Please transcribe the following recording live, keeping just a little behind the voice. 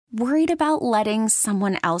Worried about letting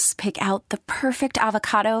someone else pick out the perfect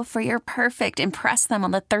avocado for your perfect impress them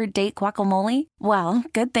on the third date guacamole? Well,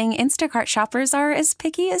 good thing Instacart shoppers are as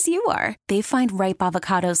picky as you are. They find ripe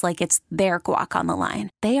avocados like it's their guac on the line.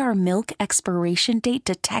 They are milk expiration date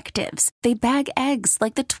detectives. They bag eggs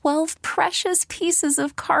like the 12 precious pieces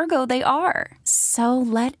of cargo they are. So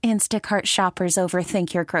let Instacart shoppers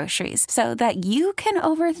overthink your groceries so that you can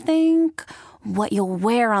overthink what you'll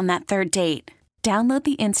wear on that third date. Download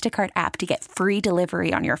the Instacart app to get free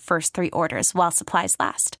delivery on your first 3 orders while supplies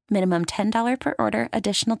last. Minimum $10 per order.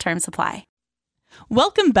 Additional terms apply.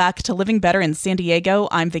 Welcome back to Living Better in San Diego.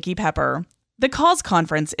 I'm Vicki Pepper. The Cause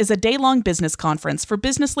Conference is a day-long business conference for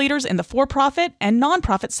business leaders in the for-profit and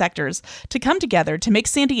nonprofit sectors to come together to make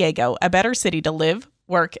San Diego a better city to live,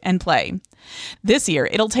 work, and play. This year,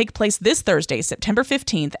 it'll take place this Thursday, September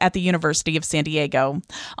 15th at the University of San Diego.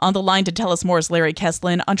 On the line to tell us more is Larry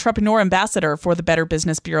Kesslin, Entrepreneur Ambassador for the Better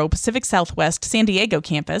Business Bureau Pacific Southwest San Diego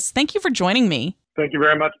campus. Thank you for joining me. Thank you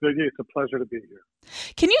very much, Vicki. It's a pleasure to be here.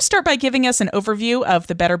 Can you start by giving us an overview of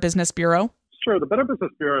the Better Business Bureau? Sure. The Better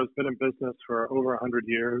Business Bureau has been in business for over 100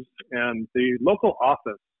 years, and the local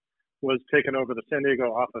office was taken over. The San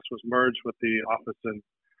Diego office was merged with the office in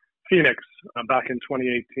Phoenix back in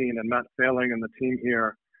 2018, and Matt Failing and the team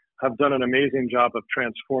here have done an amazing job of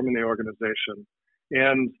transforming the organization.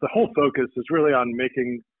 And the whole focus is really on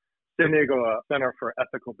making San Diego a center for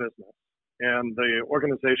ethical business. And the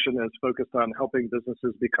organization is focused on helping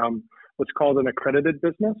businesses become what's called an accredited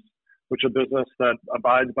business, which is a business that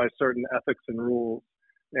abides by certain ethics and rules.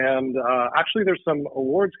 And actually, there's some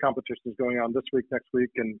awards competitions going on this week, next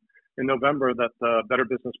week, and in November that the Better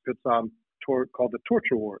Business puts on called the Torch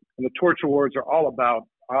Award. And the Torch Awards are all about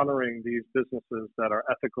honoring these businesses that are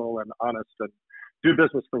ethical and honest and do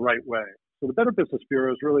business the right way. So the Better Business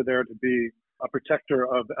Bureau is really there to be a protector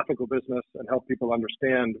of ethical business and help people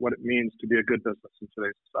understand what it means to be a good business in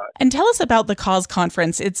today's society. And tell us about the Cause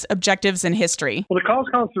Conference, its objectives and history. Well, the Cause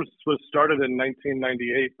Conference was started in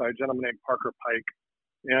 1998 by a gentleman named Parker Pike.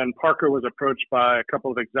 And Parker was approached by a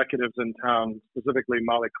couple of executives in town, specifically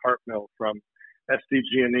Molly Cartmill from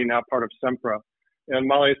SDG&E, now part of Sempra. And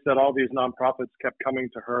Molly said all these nonprofits kept coming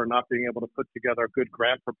to her, not being able to put together good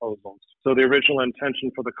grant proposals. So the original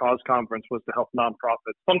intention for the Cause Conference was to help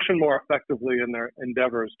nonprofits function more effectively in their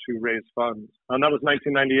endeavors to raise funds. And that was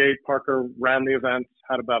 1998. Parker ran the event,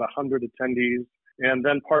 had about 100 attendees, and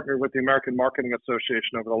then partnered with the American Marketing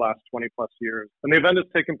Association over the last 20 plus years. And the event has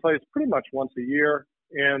taken place pretty much once a year.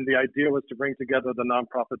 And the idea was to bring together the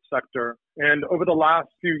nonprofit sector. And over the last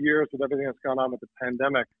few years, with everything that's gone on with the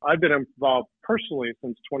pandemic, I've been involved personally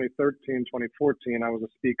since 2013, 2014. I was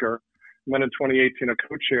a speaker, and then in 2018, a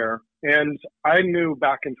co-chair. And I knew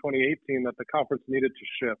back in 2018 that the conference needed to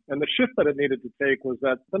shift. And the shift that it needed to take was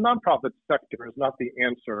that the nonprofit sector is not the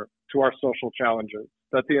answer to our social challenges,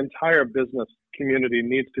 that the entire business community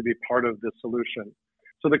needs to be part of the solution.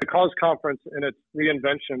 So the Cause Conference, in its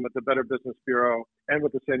reinvention with the Better Business Bureau and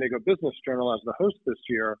with the San Diego Business Journal as the host this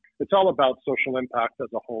year, it's all about social impact as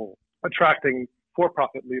a whole, attracting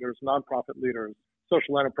for-profit leaders, nonprofit leaders,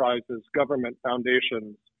 social enterprises, government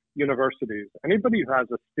foundations, universities. Anybody who has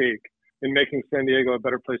a stake in making San Diego a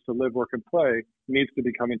better place to live, work, and play needs to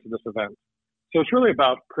be coming to this event. So it's really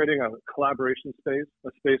about creating a collaboration space, a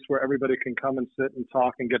space where everybody can come and sit and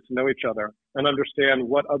talk and get to know each other and understand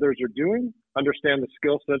what others are doing, understand the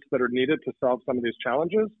skill sets that are needed to solve some of these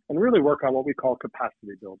challenges, and really work on what we call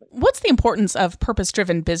capacity building. What's the importance of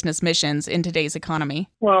purpose-driven business missions in today's economy?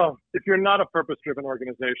 Well, if you're not a purpose-driven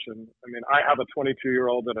organization, I have a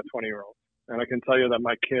 22-year-old and a 20-year-old, and I can tell you that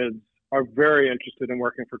my kids are very interested in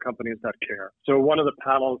working for companies that care. So one of the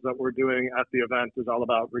panels that we're doing at the event is all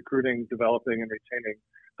about recruiting, developing, and retaining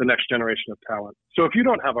the next generation of talent. So if you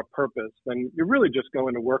don't have a purpose, then you're really just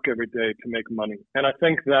going to work every day to make money. And I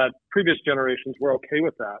think that previous generations were okay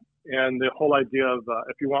with that. And the whole idea of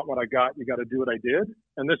if you want what I got, you got to do what I did.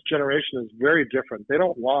 And this generation is very different. They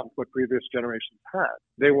don't want what previous generations had.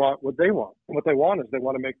 They want what they want. And what they want is they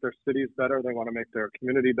want to make their cities better. They want to make their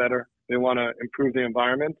community better. They want to improve the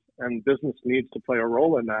environment. And business needs to play a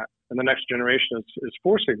role in that. And the next generation is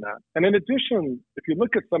forcing that. And in addition, if you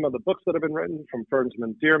look at some of the books that have been written from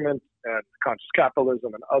Fernsman Dearman and Conscious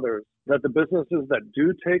Capitalism and others, that the businesses that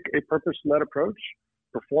do take a purpose-led approach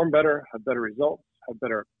perform better, have better results, have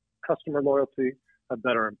better customer loyalty, have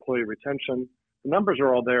better employee retention. The numbers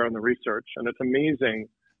are all there in the research, and it's amazing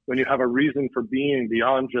when you have a reason for being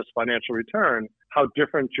beyond just financial return, how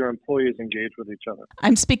different your employees engage with each other.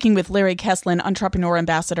 I'm speaking with Larry Kesslin, Entrepreneur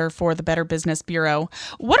Ambassador for the Better Business Bureau.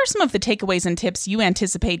 What are some of the takeaways and tips you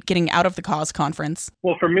anticipate getting out of the Cause Conference?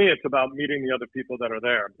 Well, for me, it's about meeting the other people that are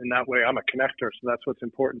there. In that way, I'm a connector, so that's what's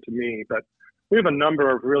important to me. But we have a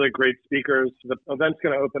number of really great speakers. The event's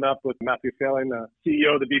going to open up with Matthew Failing, the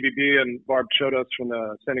CEO of the BBB, and Barb Chodos from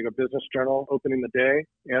the San Diego Business Journal opening the day.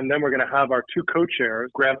 And then we're going to have our two co-chairs,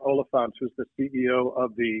 Grant Oliphant, who's the CEO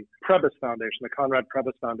of the Prebys Foundation, the Conrad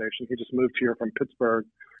Prebys Foundation. He just moved here from Pittsburgh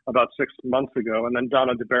about 6 months ago. And then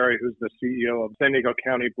Donna DeBerry, who's the CEO of San Diego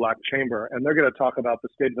County Black Chamber. And they're going to talk about the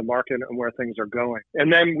state of the market and where things are going.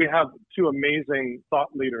 And then we have two amazing thought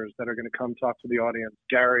leaders that are going to come talk to the audience.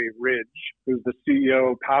 Gary Ridge, who's the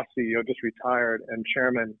CEO, past CEO, just retired, and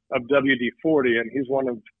chairman of WD-40. And he's one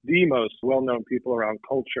of the most well-known people around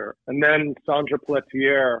culture. And then Sandra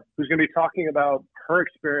Pelletier, who's going to be talking about her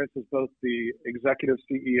experience as both the executive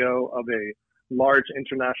CEO of a large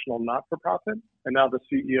international not-for-profit and now the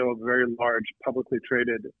CEO of a very large publicly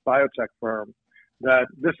traded biotech firm, that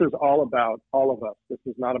this is all about all of us. This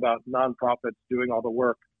is not about nonprofits doing all the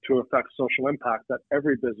work to affect social impact, that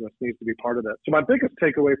every business needs to be part of it. So my biggest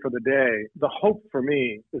takeaway for the day, the hope for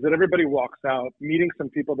me, is that everybody walks out meeting some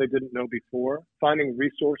people they didn't know before, finding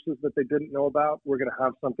resources that they didn't know about. We're going to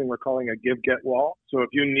have something we're calling a give-get wall. So if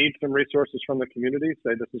you need some resources from the community,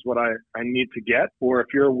 say this is what I need to get, or if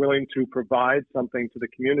you're willing to provide something to the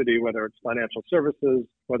community, whether it's financial services,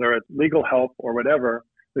 whether it's legal help or whatever,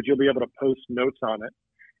 that you'll be able to post notes on it.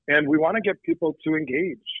 And we want to get people to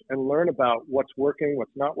engage and learn about what's working,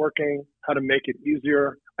 what's not working, how to make it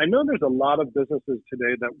easier. I know there's a lot of businesses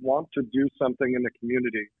today that want to do something in the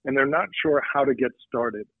community, and they're not sure how to get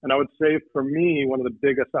started. And I would say for me, one of the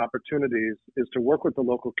biggest opportunities is to work with the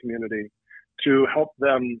local community to help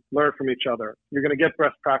them learn from each other. You're going to get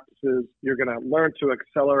best practices. You're going to learn to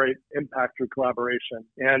accelerate impact through collaboration.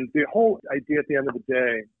 And the whole idea at the end of the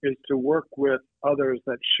day is to work with others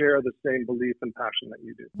that share the same belief and passion that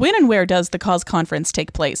you do. When and where does the Cause Conference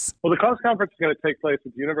take place? Well, the Cause Conference is going to take place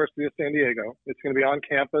at the University of San Diego. It's going to be on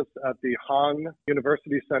campus at the Hahn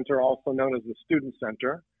University Center, also known as the Student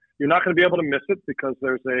Center. You're not going to be able to miss it because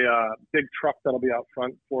there's a big truck that'll be out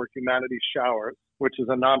front for Humanity Showers, which is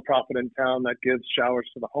a nonprofit in town that gives showers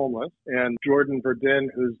to the homeless. And Jordan Verdin,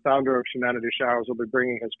 who's founder of Humanity Showers, will be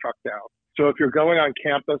bringing his truck down. So if you're going on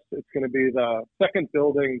campus, it's going to be the second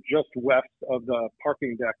building just west of the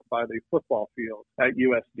parking deck by the football field at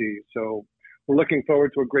USD. So we're looking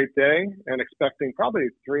forward to a great day and expecting probably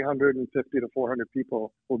 350 to 400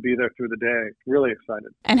 people will be there through the day. Really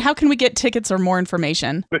excited. And how can we get tickets or more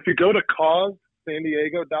information? If you go to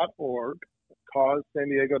causesandiego.org,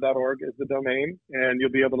 causesandiego.org is the domain, and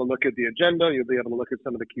you'll be able to look at the agenda. You'll be able to look at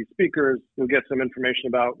some of the key speakers. You'll get some information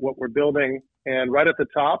about what we're building. And right at the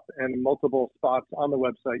top and multiple spots on the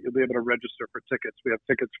website, you'll be able to register for tickets. We have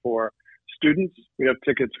tickets for students, we have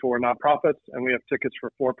tickets for nonprofits, and we have tickets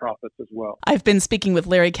for for-profits as well. I've been speaking with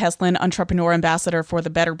Larry Kesslin, Entrepreneur Ambassador for the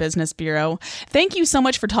Better Business Bureau. Thank you so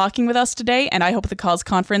much for talking with us today, and I hope the Cause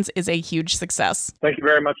Conference is a huge success. Thank you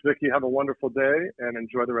very much, Vicki. Have a wonderful day and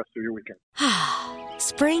enjoy the rest of your weekend.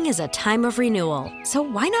 Spring is a time of renewal, so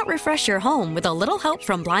why not refresh your home with a little help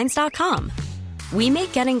from Blinds.com? We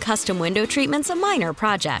make getting custom window treatments a minor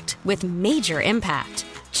project with major impact.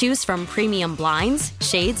 Choose from premium blinds,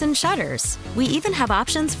 shades, and shutters. We even have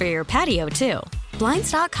options for your patio, too.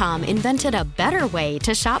 Blinds.com invented a better way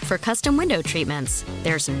to shop for custom window treatments.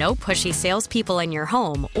 There's no pushy salespeople in your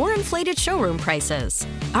home or inflated showroom prices.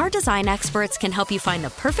 Our design experts can help you find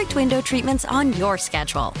the perfect window treatments on your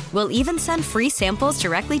schedule. We'll even send free samples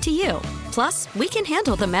directly to you. Plus, we can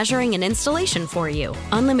handle the measuring and installation for you.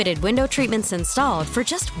 Unlimited window treatments installed for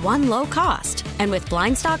just one low cost. And with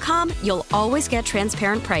Blinds.com, you'll always get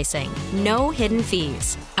transparent pricing. No hidden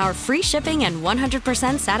fees. Our free shipping and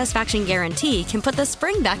 100% satisfaction guarantee can put the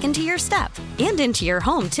spring back into your step and into your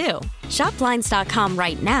home, too. Shop Blinds.com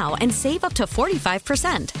right now and save up to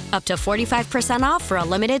 45%. Up to 45% off for a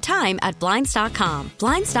limited time at Blinds.com.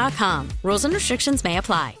 Blinds.com. Rules and restrictions may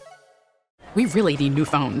apply. We really need new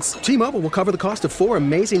phones. T-Mobile will cover the cost of 4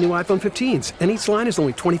 amazing new iPhone 15s, and each line is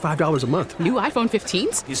only $25 a month. New iPhone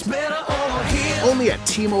 15s? It's better over here. Only at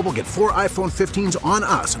T-Mobile, get 4 iPhone 15s on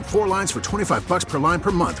us and 4 lines for $25 per line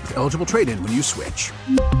per month with eligible trade-in when you switch.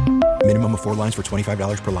 Minimum of 4 lines for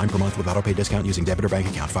 $25 per line per month with autopay discount using debit or bank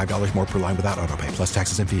account. $5 more per line without autopay, plus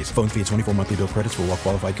taxes and fees. Phone fee at 24 monthly bill credits for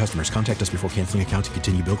well-qualified customers. Contact us before canceling account to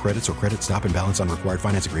continue bill credits or credit stop and balance on required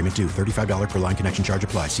finance agreement due. $35 per line connection charge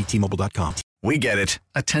applies. See T-Mobile.com. We get it.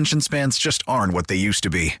 Attention spans just aren't what they used to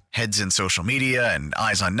be. Heads in social media and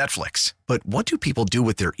eyes on Netflix. But what do people do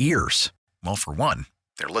with their ears? Well, for one,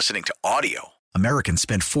 they're listening to audio. Americans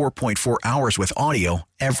spend 4.4 hours with audio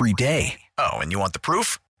every day. Oh, and you want the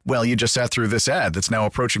proof? Well, you just sat through this ad that's now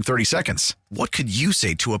approaching 30 seconds. What could you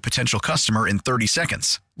say to a potential customer in 30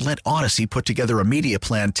 seconds? Let Odyssey put together a media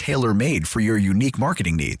plan tailor-made for your unique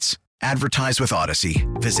marketing needs. Advertise with Odyssey.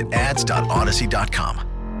 Visit ads.odyssey.com.